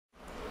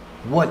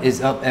What is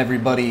up,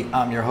 everybody?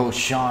 I'm your host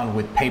Sean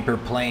with Paper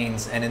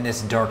Planes, and in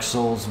this Dark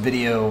Souls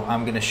video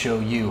I'm going to show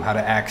you how to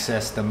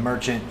access the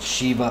merchant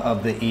Shiva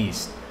of the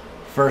East.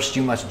 First,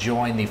 you must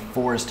join the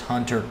Forest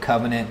Hunter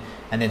Covenant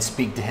and then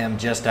speak to him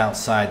just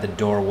outside the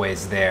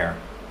doorways there.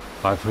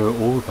 I've heard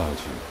all about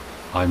you.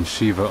 I'm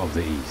Shiva of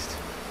the East,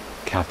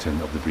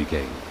 captain of the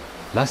brigade.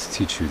 Let's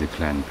teach you the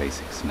clan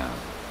basics now,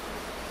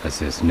 as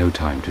there's no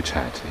time to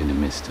chat in the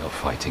midst of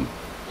fighting.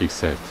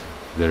 Except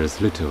there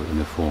is little in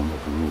the form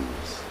of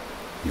rules.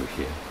 You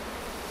hear?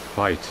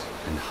 Fight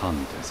and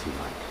hunt as you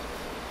like.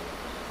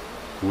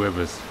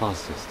 Whoever's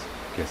fastest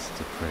gets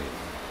the prey.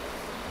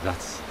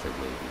 That's the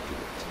way we do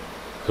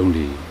it.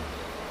 Only,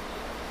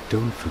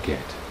 don't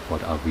forget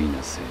what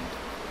Arvina said.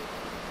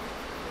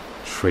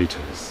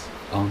 Traitors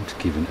aren't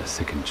given a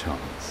second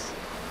chance,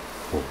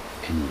 for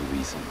any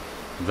reason.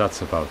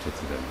 That's about it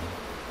then.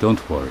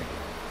 Don't worry.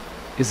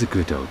 It's a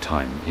good old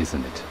time,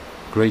 isn't it?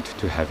 Great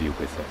to have you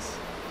with us.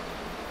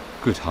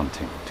 Good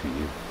hunting to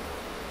you.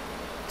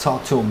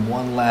 Talk to him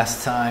one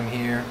last time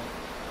here.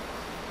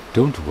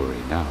 Don't worry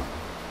now.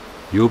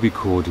 You'll be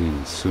called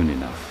in soon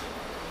enough.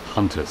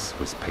 Hunters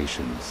with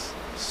patience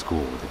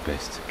score the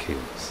best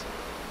kills.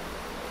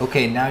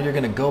 Okay, now you're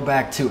going to go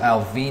back to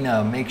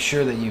Alvina. Make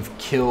sure that you've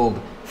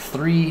killed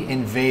 3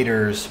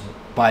 invaders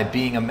by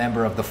being a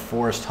member of the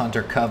Forest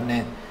Hunter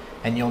Covenant,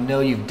 and you'll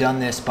know you've done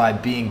this by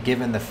being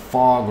given the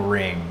fog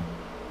ring.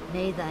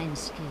 May thine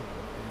skill.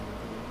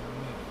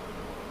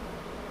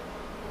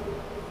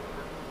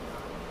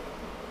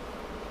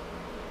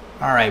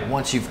 Alright,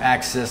 once you've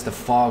accessed the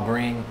fog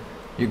ring,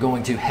 you're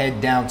going to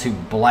head down to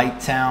Blight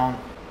Town.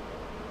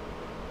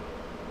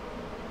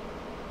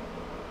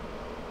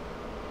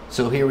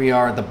 So here we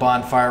are at the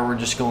bonfire. We're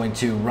just going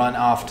to run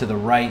off to the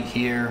right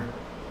here.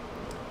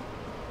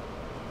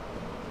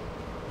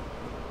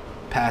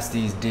 Past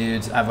these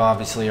dudes. I've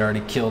obviously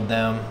already killed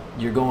them.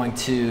 You're going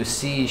to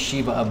see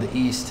Shiva of the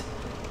East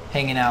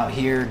hanging out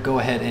here. Go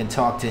ahead and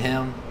talk to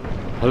him.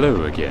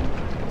 Hello again.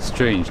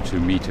 Strange to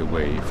meet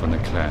away from the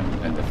clan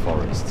and the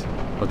forest.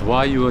 But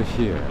while you are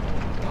here,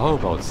 how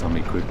about some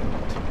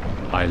equipment?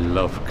 I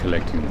love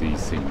collecting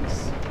these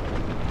things,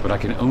 but I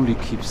can only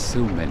keep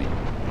so many.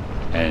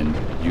 And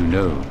you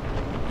know,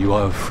 you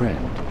are a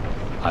friend.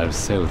 I'll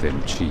sell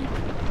them cheap.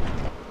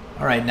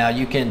 Alright, now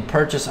you can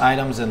purchase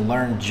items and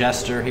learn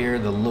Jester here,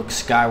 the Look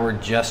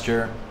Skyward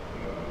Jester.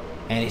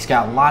 And he's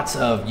got lots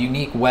of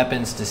unique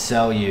weapons to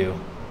sell you.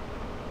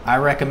 I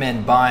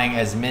recommend buying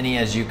as many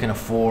as you can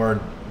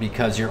afford,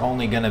 because you're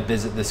only going to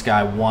visit this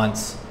guy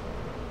once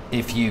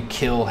if you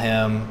kill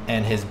him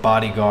and his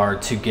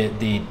bodyguard to get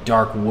the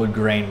Dark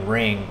Woodgrain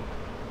ring,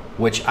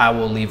 which I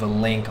will leave a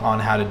link on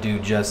how to do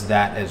just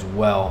that as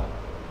well.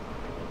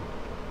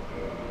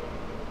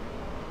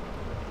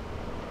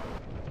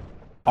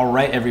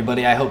 Alright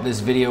everybody, I hope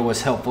this video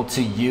was helpful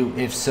to you.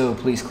 If so,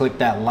 please click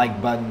that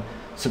like button,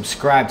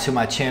 subscribe to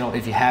my channel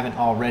if you haven't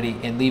already,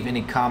 and leave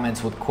any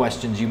comments with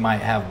questions you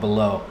might have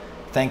below.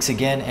 Thanks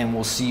again, and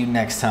we'll see you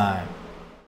next time.